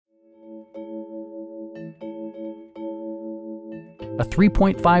A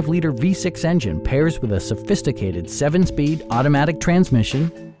 3.5-liter V6 engine pairs with a sophisticated 7-speed automatic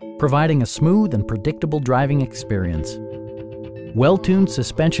transmission, providing a smooth and predictable driving experience. Well-tuned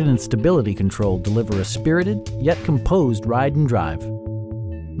suspension and stability control deliver a spirited yet composed ride and drive.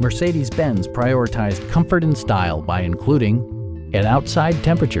 Mercedes-Benz prioritized comfort and style by including an outside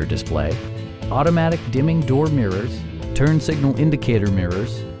temperature display, automatic dimming door mirrors, turn signal indicator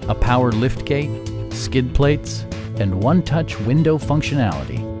mirrors, a power liftgate, skid plates, and one-touch window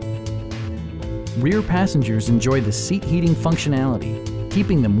functionality. Rear passengers enjoy the seat heating functionality,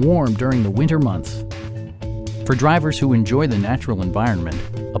 keeping them warm during the winter months. For drivers who enjoy the natural environment,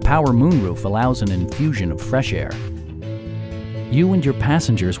 a power moonroof allows an infusion of fresh air. You and your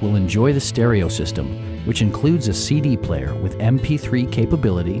passengers will enjoy the stereo system, which includes a CD player with MP3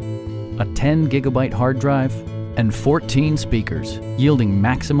 capability, a 10 GB hard drive, and 14 speakers, yielding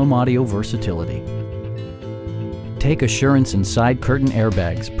maximum audio versatility. Take assurance in side curtain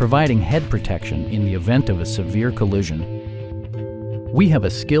airbags, providing head protection in the event of a severe collision. We have a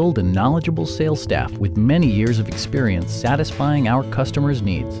skilled and knowledgeable sales staff with many years of experience satisfying our customers'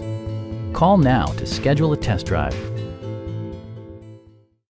 needs. Call now to schedule a test drive.